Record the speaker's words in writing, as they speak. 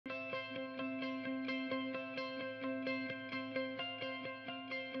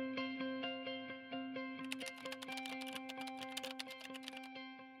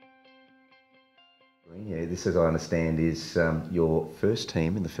Yeah, this, as I understand, is your first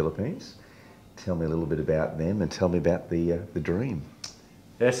team in the Philippines. Tell me a little bit about them and tell me about the dream.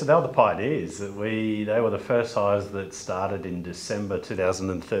 Yeah, so they were the pioneers. They were the first hires that started in December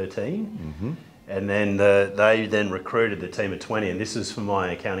 2013. Mm-hmm. And then they then recruited the team of 20, and this is for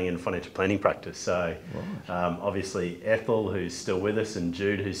my accounting and financial planning practice. So Right. obviously Ethel, who's still with us, and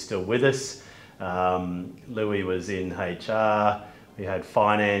Jude, who's still with us. Louis was in HR. We had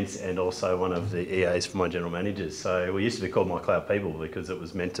finance and also one of the EAs for my general managers. So we used to be called My Cloud People because it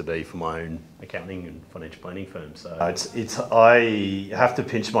was meant to be for my own accounting and financial planning firm. So I have to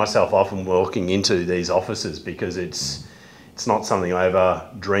pinch myself off when walking into these offices because it's not something I ever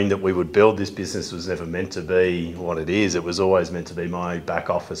dreamed that we would build. This business was never meant to be what it is. It was always meant to be my back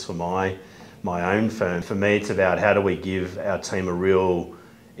office for my own firm. For me, it's about how do we give our team a real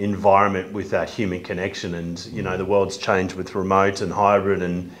environment with that human connection. And you know, the world's changed with remote and hybrid,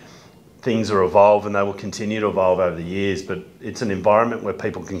 and things are evolved, and they will continue to evolve over the years. But it's an environment where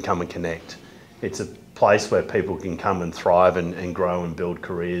people can come and connect. It's a place where people can come and thrive and grow and build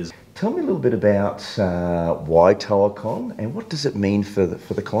careers. Tell me a little bit about why TOACon and what does it mean for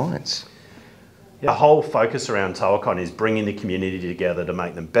the clients? The whole focus around TOACon is bringing the community together to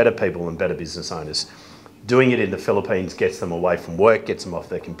make them better people and better business owners. Doing it in the Philippines gets them away from work, gets them off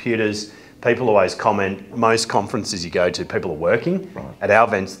their computers. People always comment, most conferences you go to, people are working. Right. At our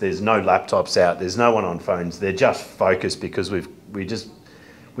events, there's no laptops out, there's no one on phones. They're just focused because we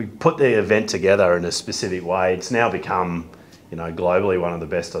put the event together in a specific way. It's now become, you know, globally one of the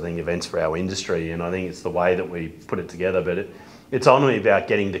best, I think, events for our industry, and I think it's the way that we put it together. But it's only about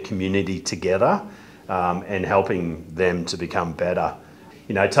getting the community together and helping them to become better.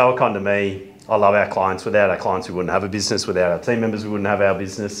 You know, TOACon to me, I love our clients. Without our clients, we wouldn't have a business. Without our team members, we wouldn't have our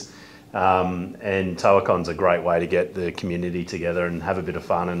business. And TOACon's a great way to get the community together and have a bit of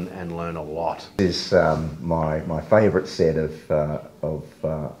fun and learn a lot. This is my favourite set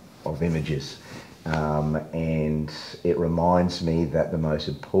of images. And it reminds me that the most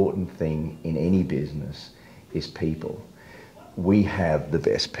important thing in any business is people. We have the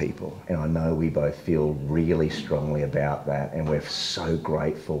best people, and I know we both feel really strongly about that, and we're so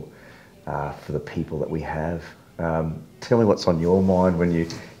grateful for the people that we have. Tell me what's on your mind when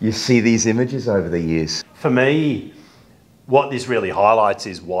you see these images over the years. For me, what this really highlights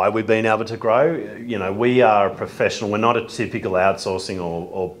is why we've been able to grow. You know, we are a professional, we're not a typical outsourcing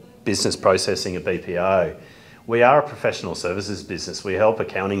or business processing, a BPO. We are a professional services business. We help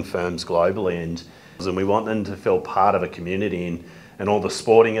accounting firms globally, and we want them to feel part of a community, and all the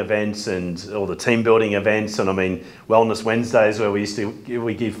sporting events and all the team building events, and I mean Wellness Wednesdays where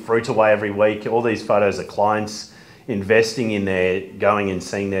we give fruit away every week. All these photos of clients investing in going and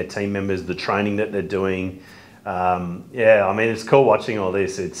seeing their team members, the training that they're doing. Yeah, I mean, it's cool watching all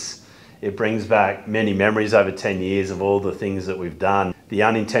this. It brings back many memories over 10 years of all the things that we've done. The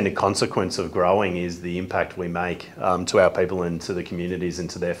unintended consequence of growing is the impact we make to our people and to the communities and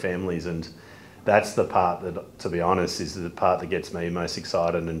to their families. And that's the part that, to be honest, is the part that gets me most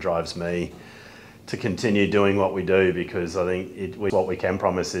excited and drives me to continue doing what we do, because I think what we can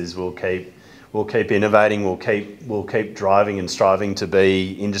promise is we'll keep innovating, we'll keep driving and striving to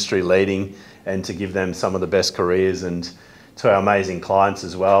be industry leading and to give them some of the best careers. And to our amazing clients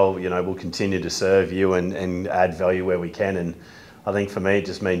as well, you know, we'll continue to serve you and add value where we can. And I think for me, it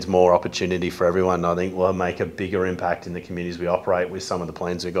just means more opportunity for everyone. I think we'll make a bigger impact in the communities we operate with some of the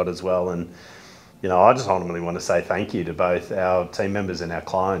plans we've got as well. And you know, I just ultimately want to say thank you to both our team members and our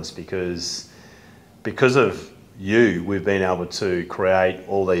clients, because of you, we've been able to create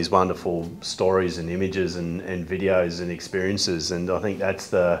all these wonderful stories and images and videos and experiences. And I think that's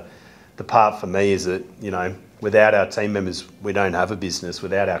the part for me, is that, you know, without our team members, we don't have a business.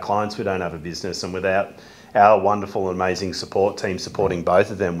 Without our clients, we don't have a business. And without our wonderful and amazing support team supporting both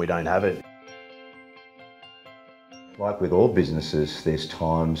of them, we don't have it. Like with all businesses, there's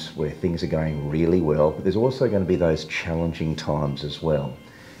times where things are going really well, but there's also going to be those challenging times as well.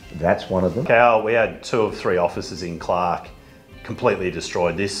 That's one of them. Cal, we had 2 of 3 offices in Clark completely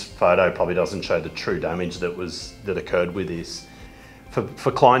destroyed. This photo probably doesn't show the true damage that occurred with this.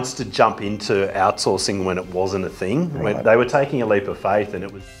 For clients to jump into outsourcing when it wasn't a thing, right. when they were taking a leap of faith, and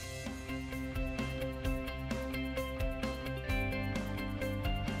it was